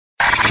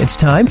It's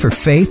time for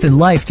Faith and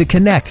Life to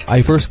connect.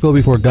 I first go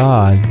before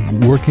God,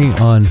 working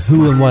on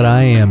who and what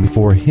I am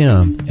before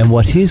Him and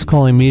what He's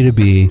calling me to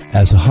be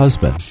as a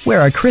husband. Where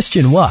our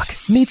Christian walk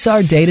meets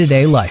our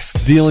day-to-day life.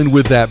 Dealing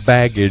with that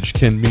baggage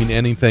can mean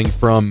anything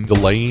from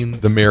delaying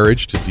the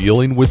marriage to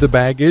dealing with the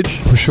baggage.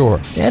 For sure.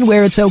 And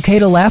where it's okay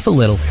to laugh a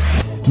little.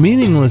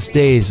 Meaningless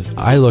days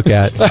I look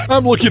at.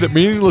 I'm looking at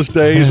meaningless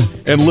days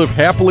and live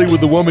happily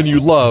with the woman you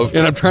love,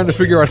 and I'm trying to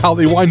figure out how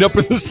they wind up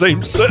in the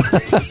same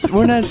sentence.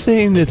 We're not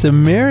saying that the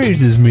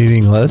marriage is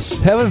meaningless.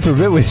 Heaven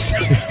forbid we say.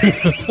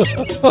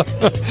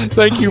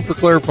 Thank you for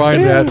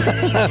clarifying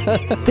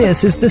that.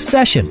 This is The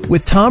Session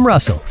with Tom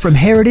Russell from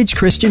Heritage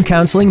Christian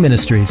Counseling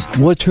Ministries.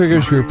 What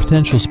triggers your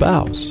potential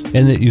spouse?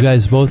 And that you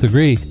guys both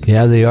agree,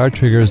 yeah, they are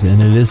triggers,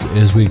 and it is,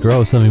 as we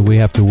grow, something we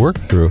have to work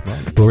through.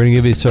 But we're going to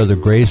give each other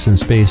grace and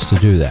space to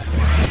do that.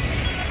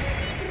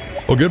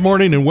 Well, good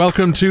morning and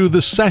welcome to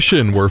The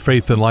Session, where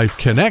faith and life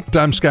connect.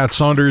 I'm Scott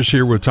Saunders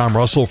here with Tom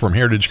Russell from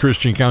Heritage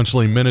Christian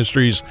Counseling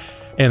Ministries,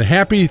 and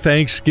happy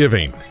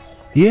Thanksgiving.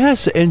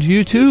 Yes, and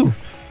you too.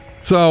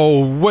 So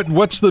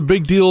what's the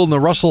big deal in the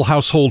Russell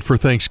household for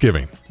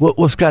Thanksgiving?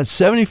 Well, Scott,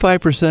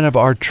 75% of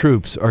our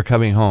troops are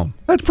coming home.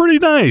 That's pretty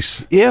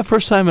nice. Yeah,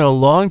 first time in a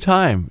long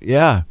time.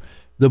 Yeah.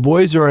 The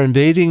boys are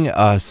invading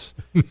us.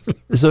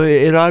 So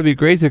it ought to be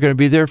great. They're going to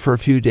be there for a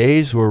few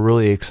days. We're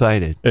really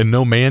excited. And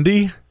no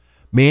Mandy?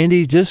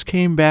 Mandy just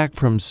came back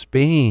from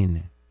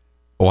Spain.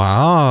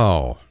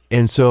 Wow.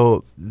 And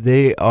so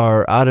they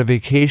are out of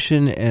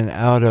vacation and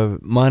out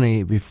of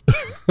money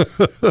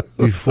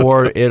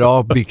before it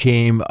all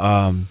became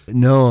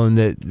known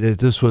that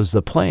this was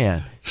the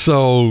plan.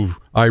 So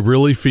I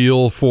really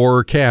feel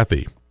for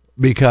Kathy.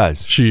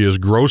 Because she is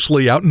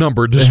grossly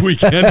outnumbered this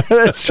weekend.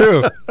 That's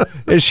true.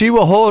 And she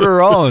will hold her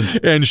own.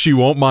 And she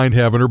won't mind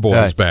having her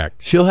boys back.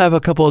 She'll have a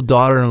couple of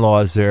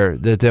daughter-in-laws there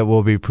that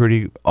will be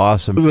pretty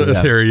awesome for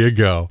them. There you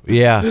go.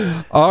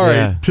 Yeah. All right.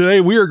 Yeah.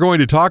 Today we are going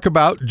to talk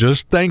about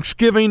just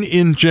Thanksgiving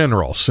in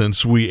general,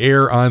 since we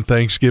air on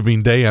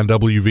Thanksgiving Day on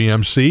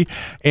WVMC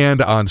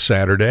and on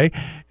Saturday.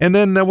 And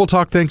then we'll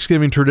talk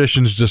Thanksgiving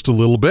traditions just a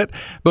little bit.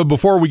 But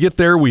before we get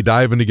there, we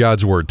dive into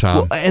God's Word,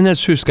 Tom. Well, and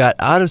that's true, Scott.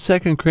 Out of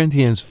 2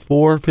 Corinthians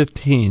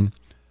 4:15,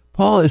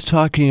 Paul is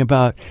talking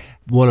about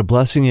what a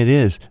blessing it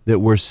is that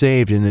we're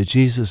saved and that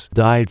Jesus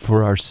died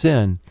for our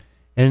sin.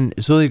 And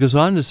so he goes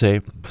on to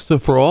say, so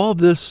for all of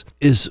this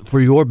is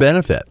for your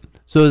benefit,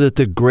 so that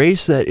the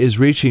grace that is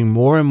reaching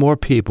more and more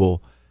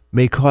people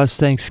may cause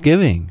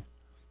thanksgiving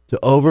to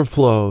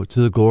overflow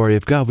to the glory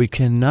of God. We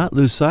cannot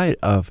lose sight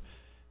of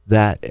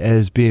that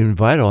as being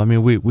vital. I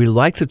mean, we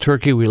like the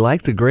turkey, we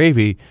like the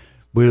gravy,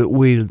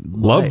 we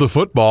love the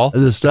football,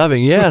 the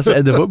stuffing, yes,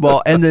 and the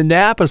football, and the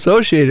nap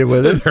associated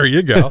with it. There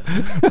you go.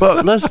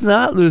 But let's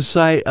not lose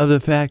sight of the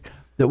fact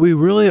that we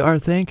really are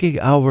thanking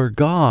our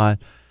God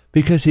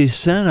because He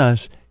sent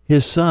us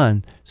His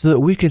Son so that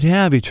we could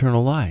have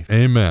eternal life.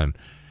 Amen.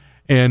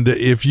 And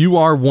if you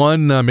are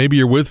one, maybe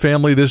you're with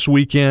family this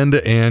weekend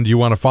and you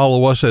want to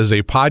follow us as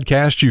a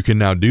podcast, you can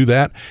now do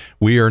that.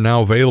 We are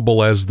now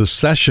available as The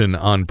Session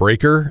on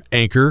Breaker,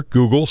 Anchor,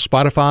 Google,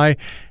 Spotify,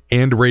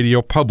 and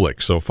Radio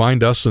Public. So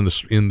find us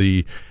in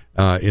the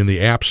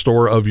app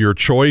store of your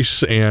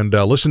choice and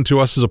listen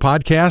to us as a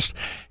podcast.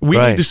 We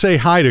need to say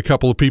hi to a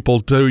couple of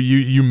people.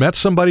 You met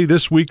somebody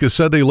this week that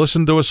said they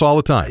listen to us all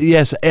the time.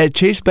 Yes, at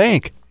Chase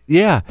Bank.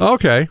 Yeah.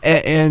 Okay.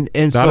 And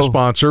not so, a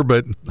sponsor,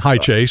 but hi,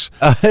 Chase.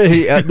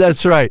 Yeah,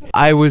 that's right.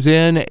 I was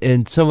in,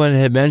 and someone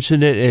had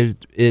mentioned it.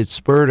 It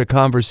spurred a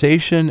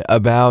conversation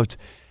about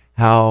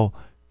how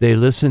they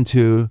listen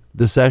to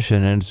the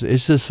session, and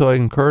it's just so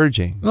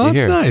encouraging. Well,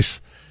 that's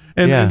nice.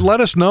 And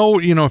let us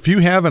know, if you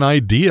have an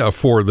idea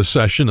for the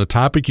session, a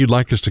topic you'd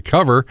like us to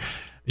cover.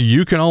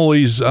 You can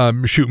always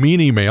shoot me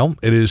an email.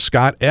 It is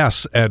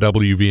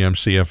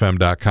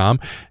scotts@wvmcfm.com.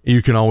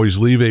 You can always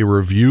leave a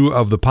review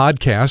of the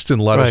podcast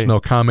and let us know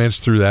comments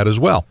through that as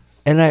well.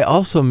 And I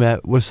also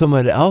met with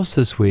someone else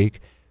this week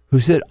who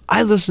said,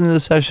 I listen to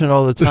the session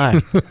all the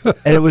time.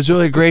 And it was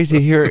really great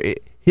to hear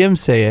him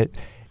say it.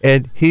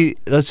 And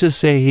let's just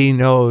say he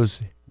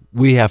knows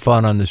we have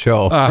fun on the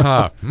show.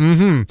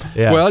 Mm-hmm.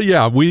 Yeah. Well,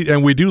 yeah,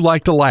 we do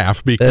like to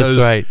laugh because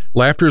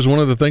laughter is one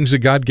of the things that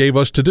God gave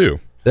us to do.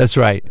 That's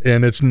right.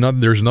 And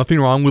there's nothing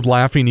wrong with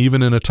laughing,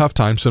 even in a tough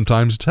time.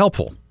 Sometimes it's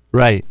helpful.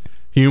 Right.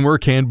 Humor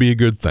can be a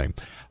good thing.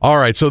 All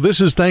right, so this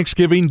is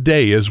Thanksgiving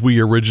Day as we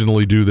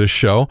originally do this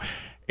show.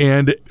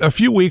 And a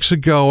few weeks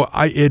ago,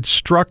 it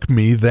struck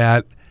me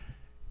that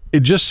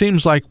it just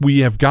seems like we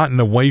have gotten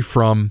away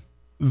from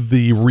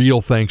the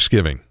real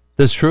Thanksgiving.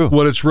 That's true.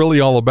 What it's really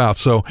all about.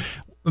 So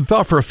I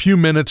thought for a few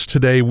minutes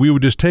today, we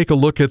would just take a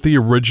look at the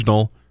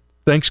original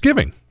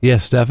Thanksgiving.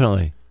 Yes,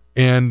 definitely.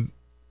 And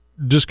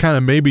just kind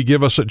of maybe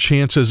give us a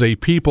chance as a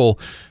people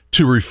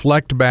to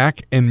reflect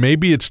back, and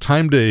maybe it's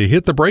time to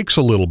hit the brakes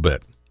a little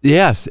bit.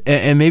 Yes,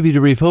 and maybe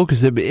to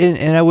refocus it.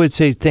 And I would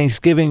say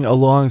Thanksgiving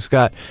along,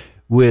 Scott,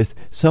 with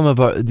some of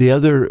the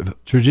other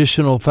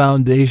traditional,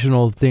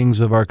 foundational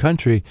things of our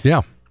country.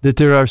 Yeah. That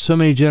there are so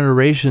many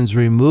generations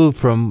removed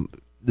from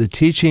the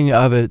teaching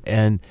of it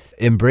and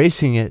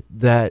embracing it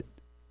that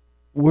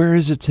where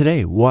is it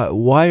today?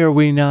 Why are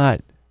we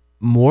not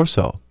more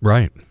so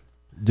Right.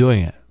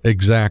 doing it?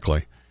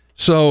 Exactly.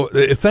 So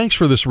thanks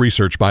for this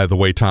research, by the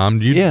way, Tom.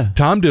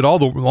 Tom did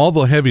all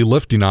the heavy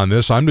lifting on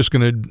this. I'm just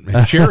going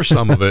to share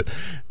some of it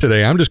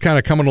today. I'm just kind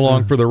of coming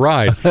along for the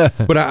ride.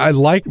 But I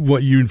like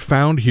what you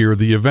found here.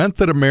 The event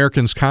that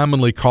Americans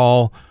commonly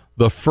call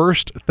the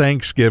first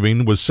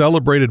Thanksgiving was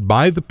celebrated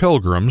by the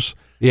Pilgrims.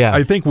 Yeah.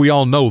 I think we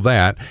all know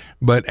that.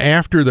 But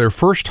after their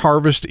first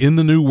harvest in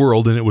the New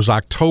World, and it was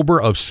October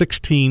of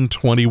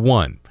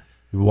 1621.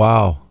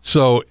 Wow.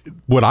 So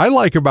what I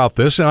like about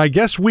this, and I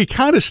guess we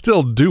kind of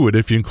still do it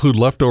if you include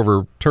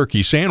leftover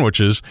turkey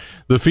sandwiches,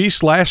 the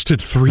feast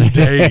lasted 3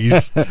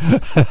 days. Yeah,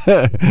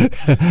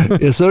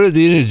 so did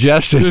the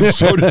indigestion.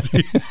 So did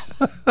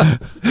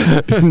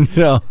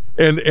No.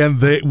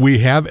 And we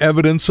have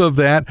evidence of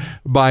that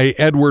by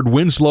Edward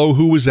Winslow,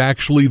 who was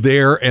actually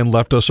there and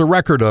left us a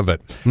record of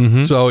it.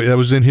 Mm-hmm. So that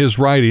was in his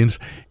writings.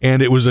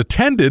 And it was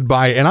attended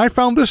by, and I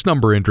found this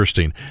number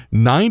interesting,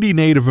 90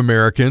 Native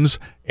Americans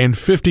and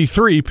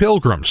 53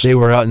 Pilgrims. They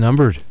were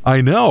outnumbered.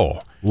 I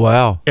know.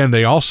 Wow. And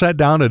they all sat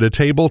down at a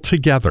table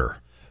together.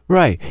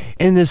 Right.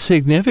 And the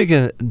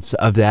significance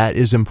of that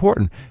is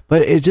important.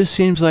 But it just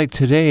seems like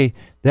today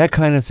that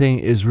kind of thing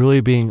is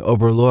really being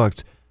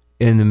overlooked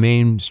in the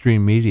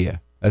mainstream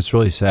media. That's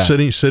really sad.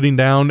 Sitting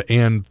down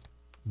and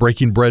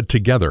breaking bread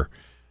together.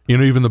 You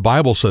know, even the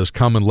Bible says,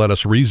 come and let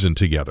us reason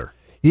together.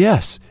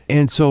 Yes.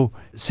 And so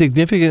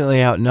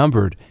significantly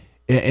outnumbered.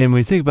 And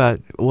we think about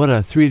what a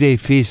 3-day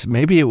feast.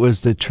 Maybe it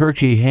was the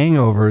turkey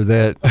hangover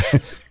that...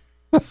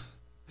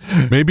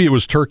 Maybe it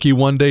was turkey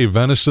one day,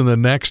 venison the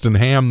next, and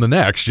ham the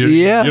next.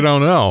 You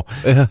don't know.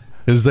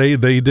 Because they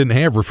didn't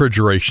have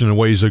refrigeration and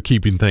ways of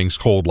keeping things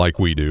cold like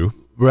we do.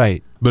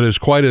 Right. But it's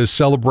quite a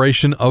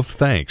celebration of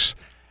thanks.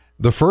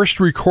 The first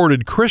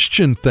recorded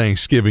Christian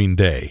Thanksgiving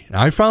Day.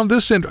 I found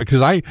this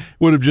because I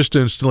would have just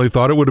instantly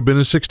thought it would have been in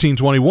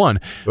 1621.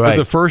 Right. But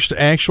the first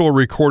actual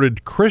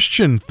recorded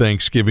Christian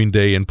Thanksgiving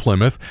Day in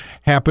Plymouth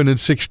happened in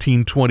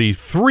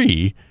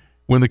 1623,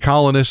 when the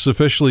colonists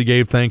officially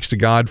gave thanks to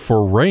God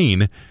for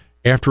rain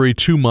after a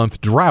 2-month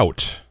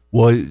drought.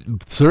 Well,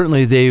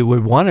 certainly they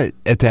would want it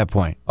at that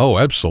point. Oh,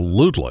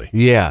 absolutely.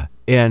 Yeah.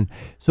 And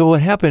so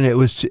what happened, it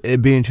was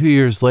being 2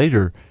 years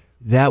later,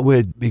 that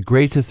would be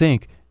great to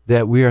think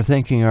that we are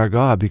thanking our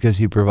God because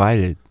he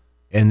provided.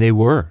 And they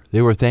were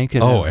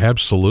thanking Oh, him.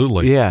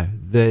 Absolutely. Yeah,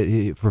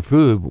 for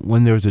food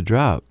when there was a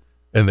drought.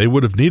 And they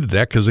would have needed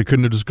that because they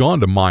couldn't have just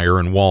gone to Meijer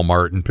and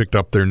Walmart and picked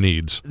up their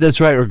needs.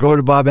 That's right, or go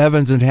to Bob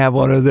Evans and have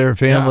one of their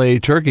family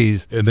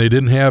turkeys. And they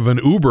didn't have an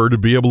Uber to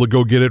be able to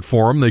go get it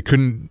for them. They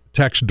couldn't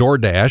text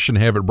DoorDash and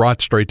have it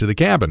brought straight to the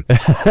cabin.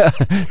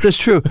 That's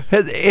true.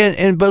 But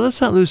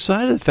let's not lose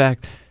sight of the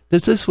fact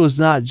that this was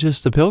not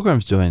just the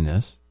Pilgrims doing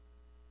this.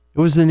 It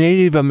was the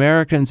Native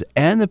Americans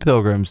and the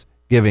Pilgrims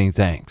giving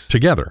thanks.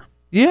 Together.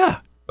 Yeah.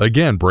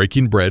 Again,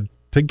 breaking bread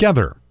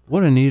together.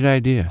 What a neat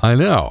idea. I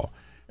know.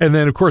 And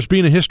then, of course,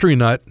 being a history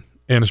nut,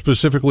 and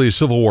specifically a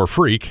Civil War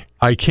freak,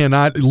 I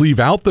cannot leave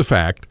out the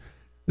fact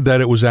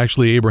that it was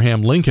actually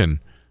Abraham Lincoln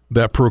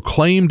that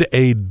proclaimed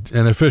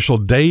an official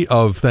day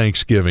of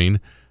Thanksgiving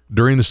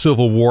during the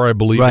Civil War, I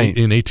believe, right.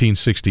 in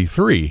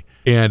 1863.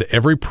 And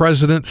every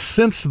president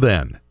since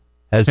then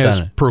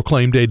has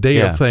proclaimed a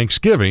day of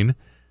Thanksgiving,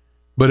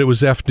 but it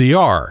was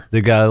FDR.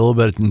 They got a little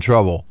bit in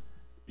trouble.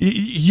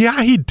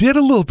 Yeah, he did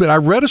a little bit. I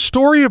read a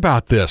story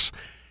about this.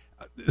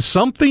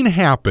 Something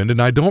happened,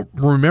 and I don't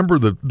remember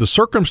the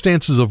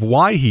circumstances of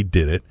why he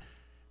did it,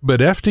 but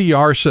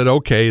FDR said,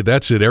 okay,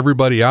 that's it.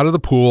 Everybody out of the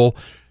pool.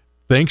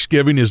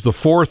 Thanksgiving is the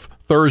fourth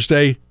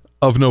Thursday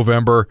of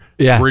November,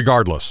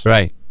 regardless.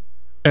 Right.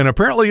 And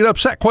apparently it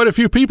upset quite a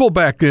few people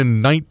back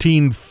in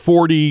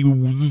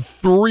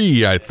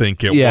 1943, I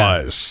think it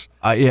was.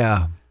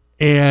 Yeah.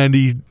 And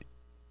he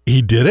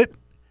did it.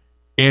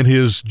 And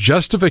his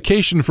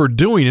justification for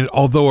doing it,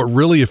 although it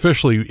really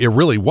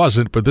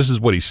wasn't, but this is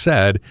what he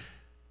said,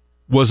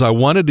 was I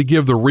wanted to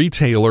give the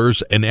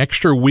retailers an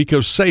extra week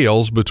of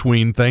sales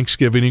between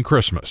Thanksgiving and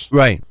Christmas.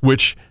 Right.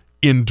 Which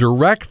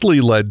indirectly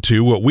led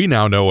to what we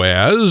now know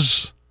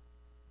as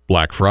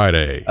Black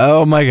Friday.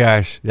 Oh, my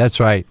gosh. That's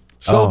right.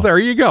 So there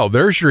you go.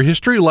 There's your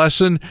history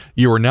lesson.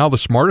 You are now the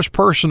smartest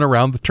person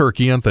around the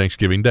turkey on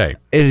Thanksgiving Day.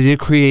 And it did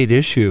create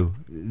issue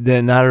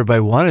that not everybody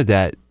wanted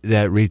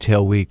that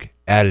retail week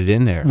added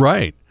in there.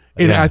 Right.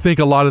 And I think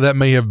a lot of that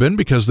may have been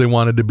because they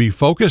wanted to be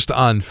focused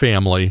on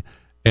family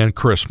and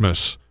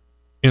Christmas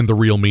and the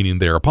real meaning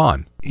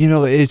thereupon. You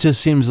know, it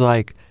just seems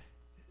like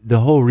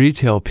the whole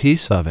retail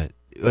piece of it.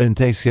 In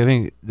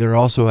Thanksgiving, they're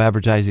also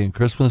advertising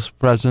Christmas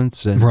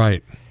presents. And,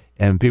 right.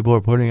 And people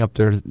are putting up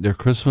their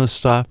Christmas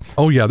stuff.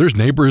 Oh, yeah. There's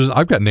neighbors.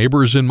 I've got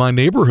neighbors in my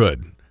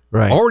neighborhood.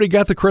 Right. Already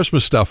got the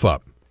Christmas stuff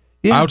up.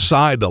 Yeah.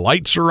 Outside, the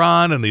lights are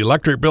on, and the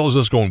electric bill is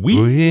just going,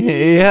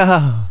 wee.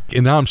 Yeah.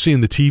 And now I'm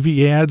seeing the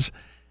TV ads.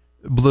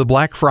 The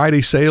Black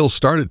Friday sales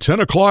start at 10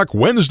 o'clock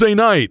Wednesday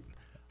night.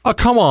 Oh,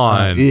 come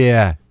on.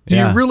 Yeah. Do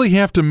you really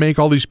have to make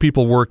all these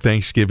people work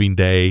Thanksgiving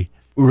Day?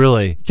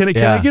 Really? Can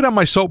I get on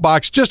my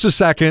soapbox just a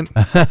second?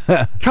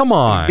 Come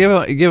on.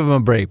 Give them a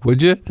break,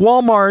 would you?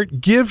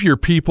 Walmart, give your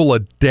people a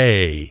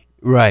day.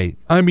 Right.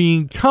 I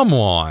mean, come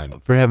on.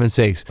 For heaven's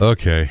sakes.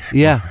 Okay.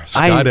 Yeah.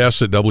 Scott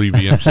S. at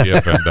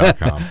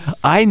WVMCFM.com.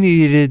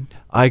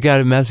 I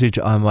got a message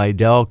on my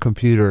Dell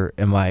computer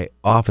in my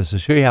office to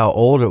show you how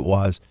old it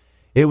was.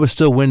 It was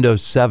still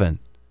Windows 7.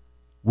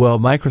 Well,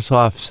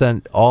 Microsoft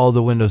sent all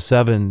the Windows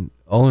 7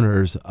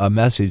 owners a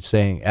message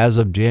saying, as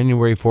of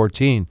January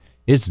 14,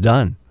 it's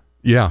done.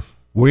 Yeah.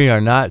 We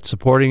are not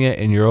supporting it,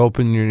 and you're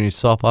opening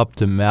yourself up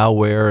to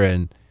malware,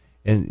 and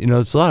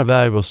it's a lot of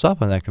valuable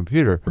stuff on that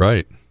computer.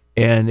 Right.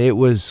 And it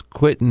was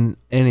quitting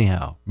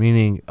anyhow,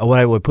 meaning when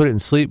I would put it in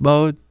sleep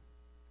mode,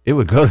 it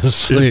would go to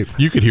sleep.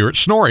 You could hear it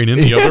snoring in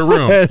the other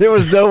room. There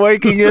was no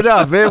waking it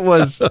up. It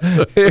was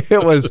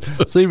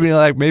sleeping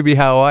like maybe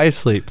how I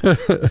sleep.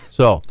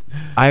 So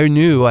I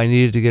knew I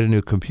needed to get a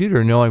new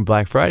computer, knowing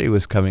Black Friday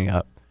was coming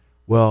up.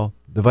 Well,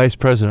 the vice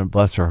president,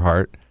 bless her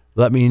heart,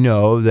 let me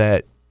know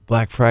that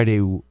Black Friday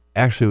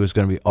actually was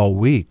going to be all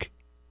week.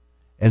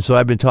 And so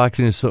I've been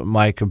talking to some of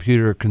my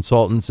computer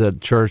consultants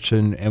at church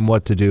and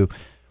what to do.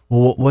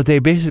 Well, what they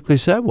basically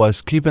said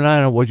was, keep an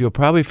eye on what you'll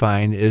probably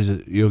find is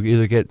you'll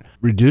either get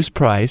reduced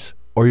price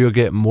or you'll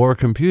get more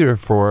computer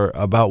for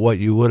about what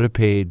you would have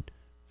paid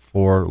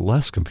for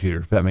less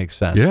computer, if that makes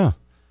sense. Yeah.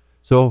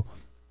 So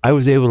I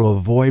was able to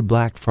avoid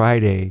Black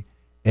Friday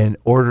and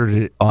ordered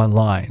it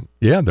online.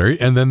 Yeah,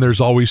 and then there's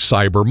always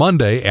Cyber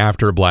Monday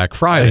after Black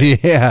Friday.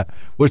 Yeah,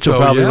 which will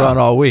probably run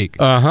all week.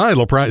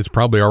 It's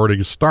probably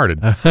already started.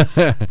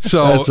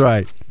 So that's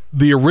right.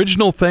 The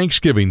original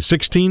Thanksgiving,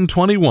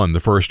 1621, the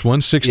first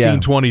one.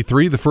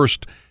 1623, the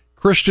first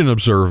Christian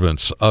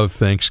observance of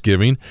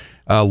Thanksgiving.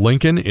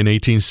 Lincoln in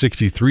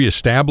 1863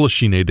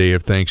 establishing a day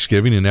of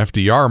Thanksgiving, and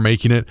FDR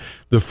making it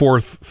the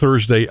fourth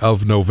Thursday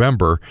of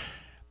November.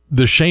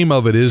 The shame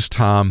of it is,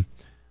 Tom,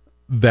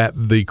 that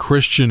the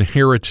Christian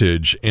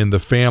heritage and the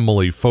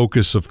family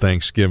focus of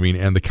Thanksgiving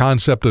and the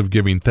concept of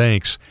giving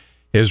thanks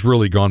has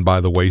really gone by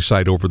the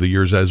wayside over the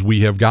years as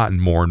we have gotten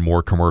more and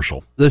more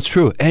commercial. That's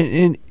true.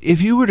 And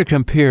if you were to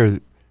compare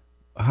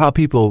how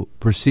people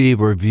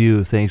perceive or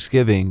view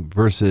Thanksgiving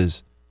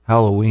versus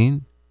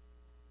Halloween,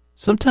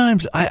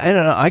 sometimes, I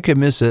don't know, I could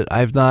miss it.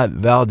 I've not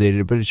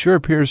validated it, but it sure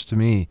appears to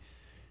me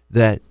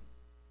that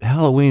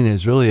Halloween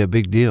is really a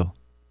big deal.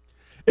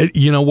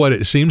 You know what?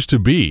 It seems to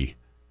be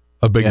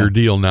a bigger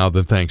deal now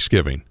than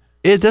Thanksgiving.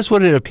 That's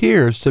what it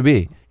appears to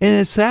be. And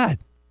it's sad.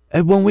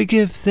 And when we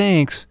give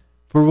thanks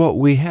for what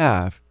we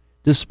have,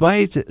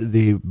 despite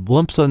the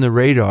blimps on the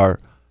radar,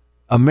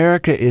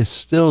 America is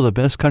still the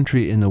best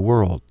country in the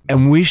world.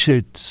 And we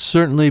should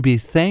certainly be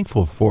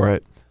thankful for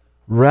it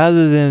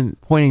rather than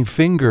pointing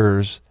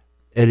fingers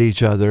at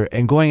each other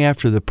and going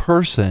after the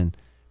person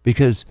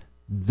because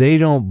they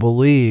don't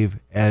believe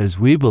as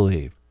we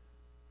believe.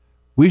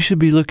 We should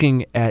be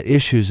looking at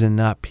issues and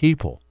not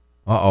people.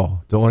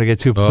 Don't want to get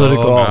too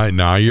political.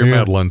 Now you're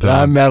meddling, Tom.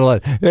 I'm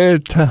meddling.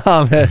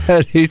 Tom at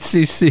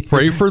HCC.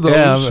 Pray for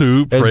those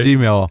who pray. At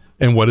Gmail.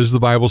 And what does the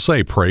Bible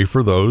say? Pray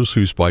for those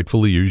who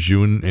spitefully use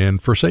you and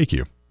forsake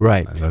you.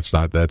 Right.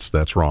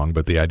 That's wrong.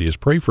 But the idea is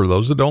pray for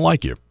those that don't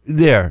like you.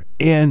 There.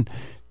 And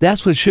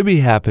that's what should be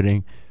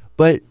happening.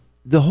 But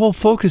the whole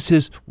focus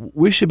is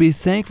we should be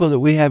thankful that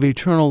we have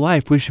eternal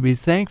life. We should be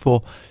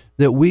thankful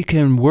that we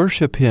can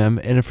worship him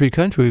in a free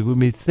country. We would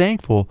be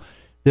thankful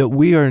that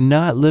we are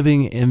not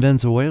living in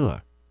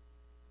Venezuela.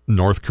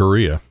 North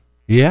Korea.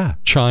 Yeah.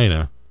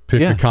 China.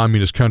 Pick a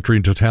communist country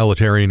and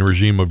totalitarian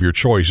regime of your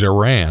choice.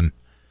 Iran.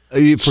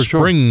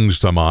 Springs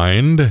to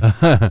mind.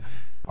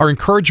 Our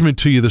encouragement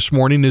to you this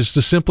morning is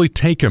to simply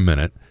take a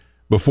minute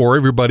before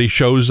everybody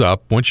shows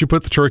up. Once you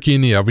put the turkey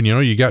in the oven,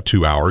 you got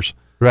 2 hours.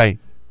 Right.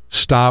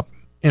 Stop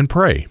and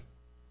pray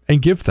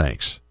and give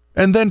thanks.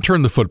 And then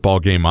turn the football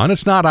game on.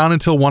 It's not on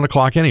until 1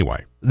 o'clock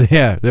anyway.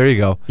 Yeah, there you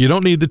go. You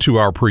don't need the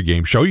 2-hour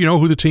pregame show. You know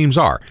who the teams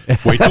are.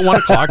 Wait till 1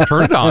 o'clock,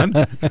 turn it on.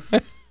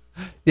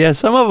 Yeah,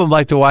 some of them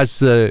like to watch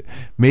the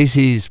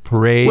Macy's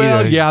parade.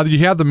 Well, yeah, you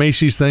have the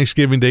Macy's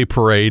Thanksgiving Day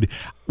parade.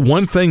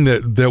 One thing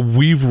that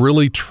we've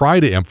really tried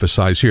to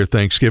emphasize here at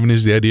Thanksgiving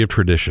is the idea of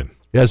tradition.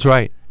 That's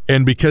right.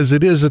 And because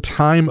it is a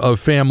time of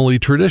family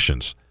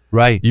traditions.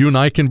 Right. You and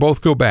I can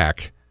both go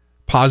back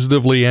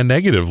positively and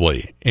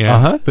negatively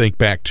and think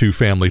back to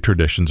family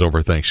traditions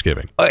over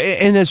Thanksgiving.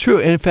 And that's true.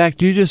 And in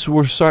fact, you just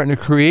were starting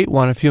to create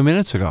one a few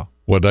minutes ago.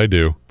 What'd I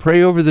do?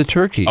 Pray over the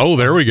turkey. Oh,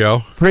 there we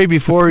go. Pray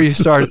before you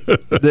start.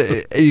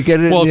 You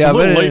get it. Well, it's a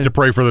little late to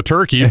pray for the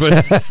turkey,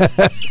 but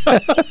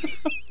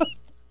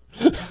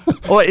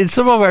well, in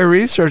some of my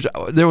research,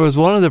 there was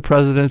one of the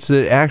presidents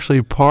that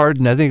actually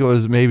pardoned. I think it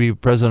was maybe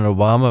President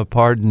Obama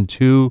pardoned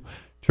 2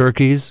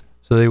 turkeys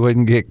so they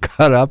wouldn't get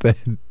cut up.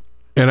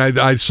 And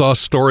I saw a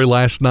story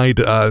last night.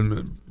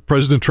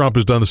 President Trump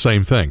has done the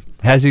same thing.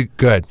 Has he?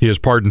 Good. He has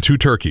pardoned 2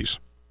 turkeys.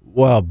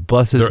 Well,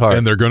 bless his heart.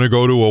 And they're going to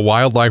go to a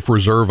wildlife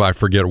reserve, I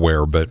forget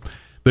where, but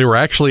they were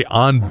actually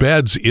on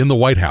beds in the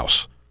White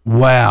House.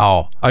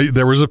 Wow.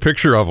 There was a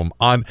picture of them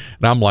on,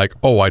 and I'm like,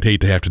 oh, I'd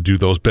hate to have to do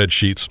those bed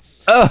sheets.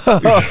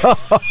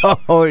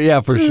 Oh,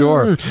 yeah, for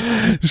sure.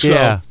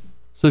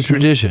 So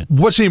tradition.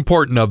 What's the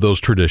importance of those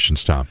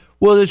traditions, Tom?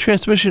 Well, the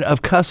transmission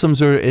of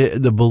customs or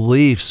the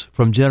beliefs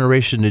from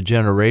generation to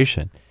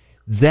generation.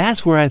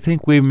 That's where I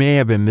think we may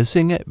have been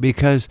missing it,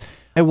 because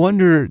I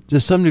wonder to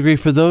some degree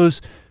for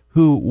those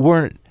who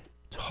weren't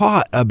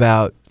taught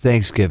about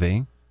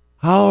Thanksgiving,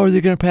 how are they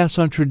going to pass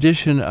on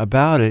tradition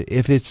about it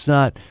if it's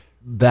not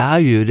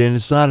valued and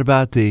it's not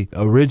about the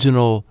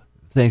original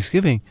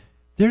Thanksgiving?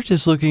 They're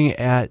just looking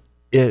at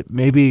it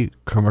maybe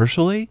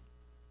commercially.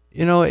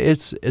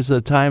 It's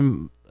a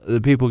time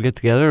that people get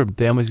together,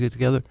 families get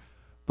together.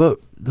 But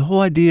the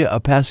whole idea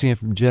of passing it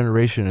from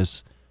generation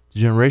to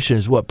generation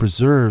is what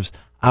preserves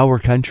our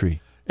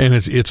country. And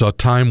it's a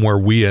time where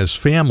we as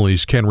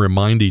families can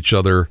remind each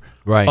other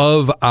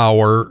of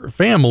our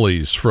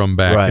families from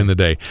back in the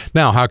day.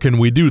 Now, how can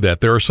we do that?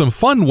 There are some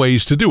fun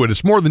ways to do it.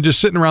 It's more than just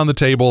sitting around the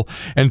table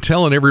and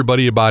telling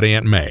everybody about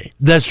Aunt May.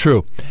 That's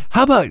true.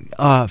 How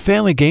about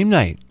family game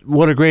night?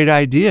 What a great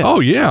idea. Oh,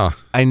 yeah.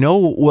 I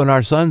know when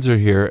our sons are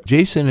here,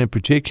 Jason in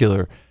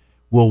particular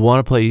will want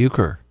to play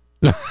euchre.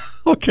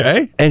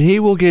 Okay. And he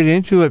will get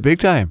into it big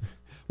time.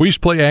 We used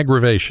to play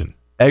aggravation.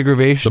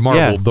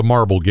 The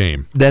marble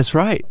game. That's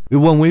right.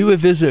 When we would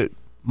visit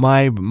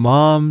my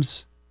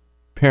mom's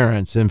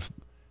parents, and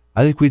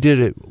I think we did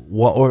it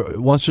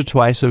once or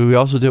twice, and we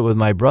also did it with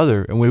my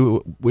brother, and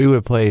we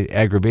would play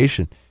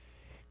aggravation.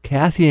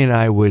 Kathy and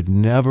I would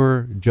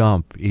never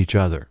jump each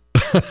other.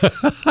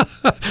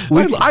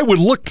 I would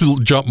look to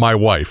jump my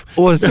wife.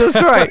 Well,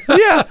 that's right.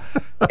 Yeah.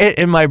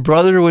 And my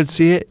brother would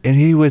see it, and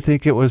he would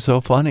think it was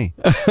so funny.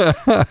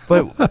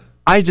 But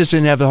I just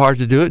didn't have the heart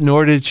to do it,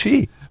 nor did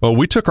she. Well,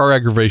 we took our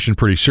aggravation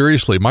pretty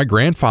seriously. My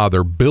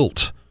grandfather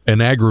built an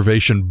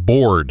aggravation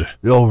board.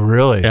 Oh,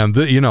 really? And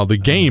the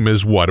game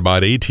is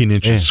about 18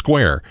 inches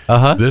square.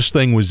 This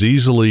thing was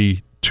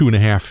easily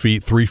 2.5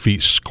 feet, 3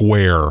 feet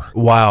square.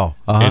 Wow.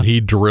 And he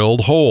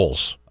drilled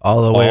holes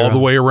all the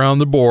way around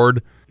the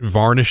board,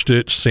 varnished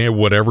it,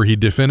 whatever he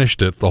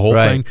finished it, the whole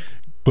thing,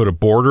 put a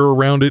border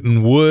around it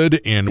in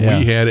wood, and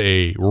we had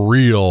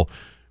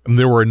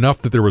there were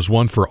enough that there was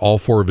one for all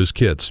 4 of his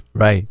kids.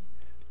 Right.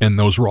 And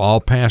those were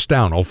all passed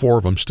down. All 4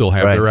 of them still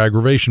have their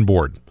aggravation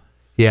board.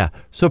 Yeah.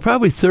 So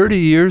probably 30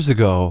 years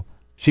ago,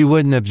 she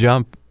wouldn't have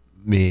jumped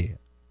me.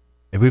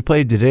 If we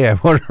played today, I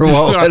wonder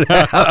what would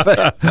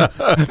happen.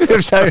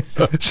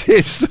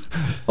 She's,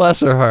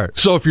 bless her heart.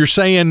 So if you're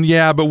saying,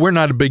 but we're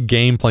not a big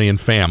game playing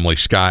family,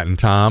 Scott and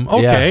Tom,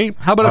 okay,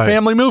 how about a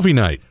family movie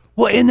night?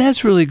 Well, and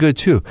that's really good,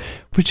 too.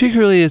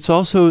 Particularly, it's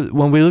also,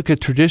 when we look at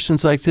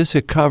traditions like this,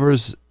 it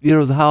covers,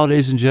 the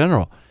holidays in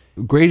general.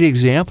 Great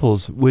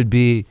examples would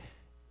be,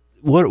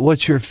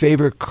 what's your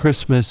favorite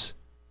Christmas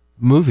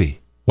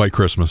movie? White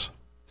Christmas.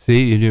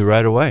 See, you knew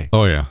right away.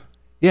 Oh, yeah.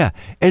 Yeah,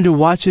 and to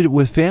watch it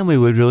with family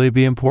would really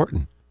be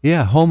important.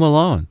 Yeah, Home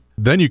Alone.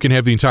 Then you can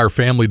have the entire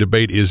family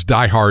debate, is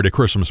Die Hard a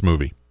Christmas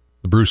movie?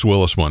 The Bruce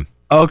Willis one.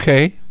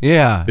 Okay,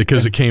 yeah.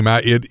 Because it came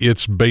out,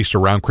 it's based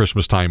around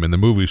Christmas time in the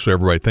movie, so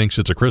everybody thinks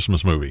it's a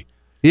Christmas movie.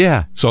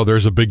 Yeah. So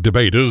there's a big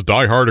debate. Is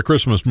Die Hard a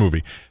Christmas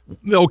movie?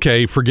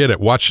 Okay, forget it.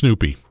 Watch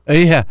Snoopy.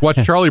 Yeah.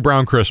 Watch Charlie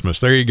Brown Christmas.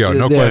 There you go.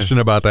 No question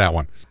about that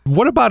one.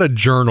 What about a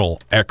journal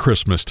at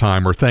Christmas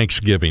time or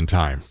Thanksgiving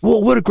time?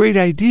 Well, what a great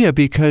idea,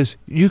 because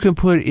you can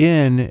put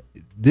in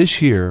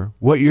this year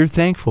what you're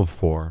thankful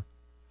for,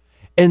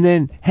 and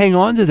then hang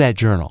on to that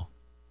journal.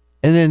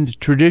 And then the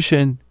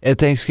tradition at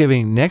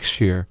Thanksgiving next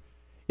year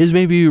is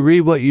maybe you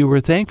read what you were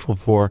thankful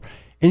for,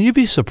 and you'd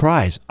be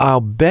surprised.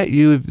 I'll bet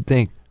you would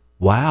think,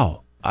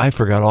 wow, I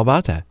forgot all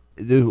about that.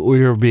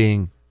 We were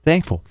being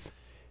thankful.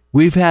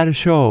 We've had a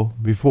show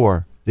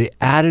before, The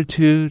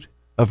Attitude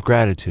of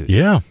Gratitude.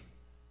 Yeah.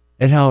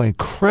 And how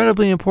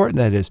incredibly important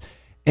that is.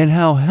 And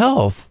how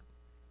health,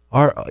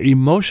 our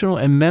emotional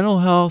and mental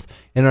health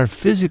and our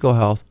physical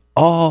health,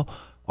 all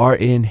are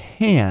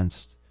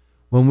enhanced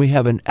when we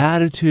have an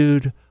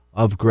attitude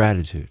of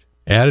gratitude.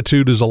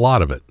 Attitude is a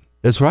lot of it.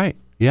 That's right.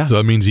 Yeah. So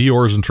that means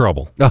Eeyore's in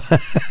trouble.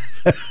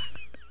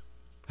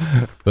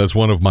 That's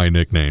one of my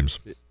nicknames.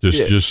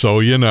 Just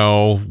so you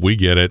know, we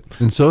get it.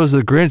 And so is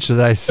the Grinch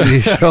that I see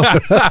show.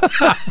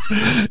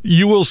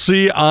 You will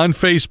see on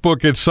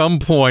Facebook at some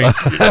point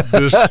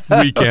this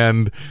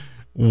weekend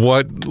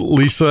what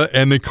Lisa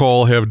and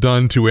Nicole have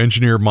done to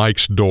engineer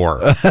Mike's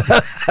door.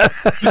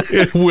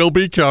 It will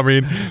be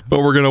coming, but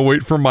we're going to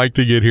wait for Mike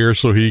to get here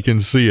so he can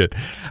see it.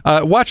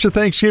 Watch the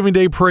Thanksgiving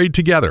Day parade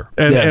together.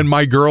 And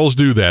my girls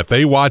do that.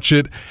 They watch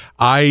it.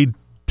 I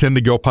tend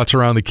to go putz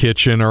around the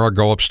kitchen, or I'll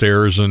go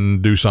upstairs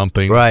and do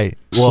something. Right.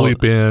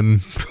 Sleep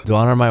in.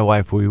 Dawn and my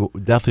wife, we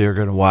definitely are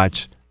going to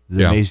watch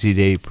the Macy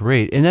Day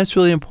Parade. And that's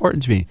really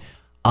important to me.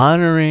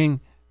 Honoring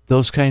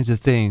those kinds of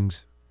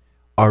things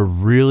are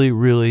really,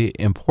 really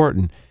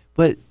important.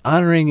 But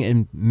honoring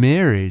in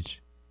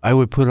marriage, I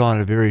would put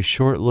on a very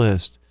short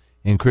list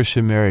in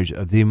Christian marriage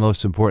of the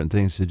most important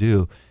things to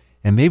do.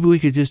 And maybe we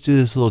could just do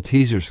this little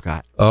teaser,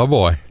 Scott. Oh,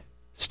 boy.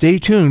 Stay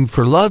tuned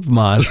for Love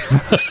Month.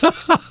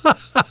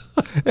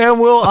 And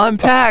we'll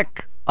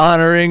unpack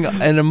honoring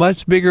in a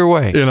much bigger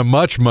way. In a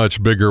much,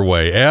 much bigger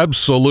way.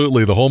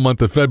 Absolutely. The whole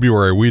month of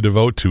February we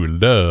devote to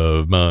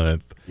Love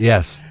Month.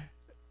 Yes.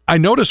 I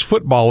noticed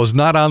football is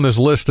not on this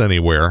list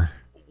anywhere.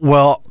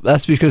 Well,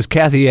 that's because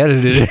Kathy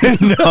edited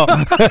it. No.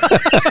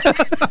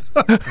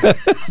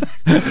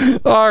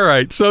 All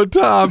right. So,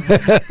 Tom,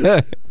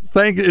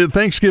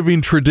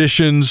 Thanksgiving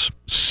traditions,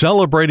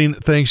 celebrating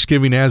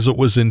Thanksgiving as it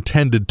was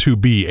intended to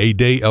be, a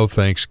day of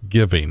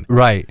Thanksgiving.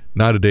 Right.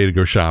 Not a day to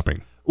go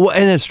shopping. Well,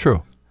 and it's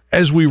true.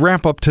 As we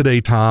wrap up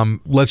today, Tom,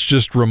 let's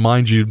just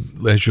remind you,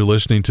 as you're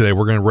listening today,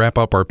 we're going to wrap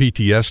up our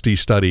PTSD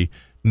study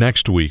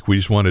next week. We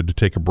just wanted to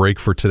take a break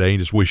for today and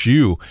just wish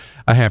you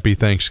a happy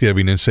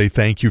Thanksgiving and say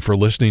thank you for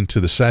listening to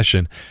the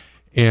session.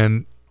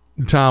 And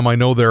Tom, I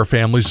know there are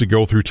families that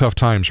go through tough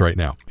times right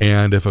now.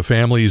 And if a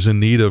family is in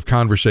need of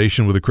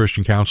conversation with a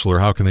Christian counselor,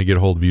 how can they get a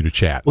hold of you to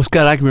chat? Well,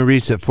 Scott, I can be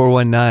reached at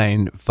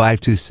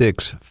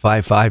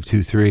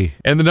 419-526-5523.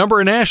 And the number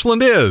in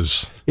Ashland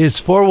is?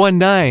 It's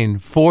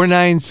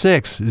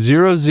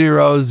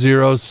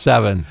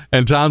 419-496-0007.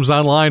 And Tom's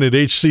online at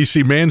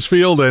HCC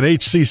Mansfield and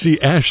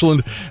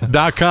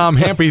HCCAshland.com.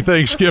 Happy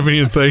Thanksgiving,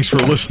 and thanks for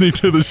listening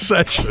to the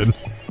session.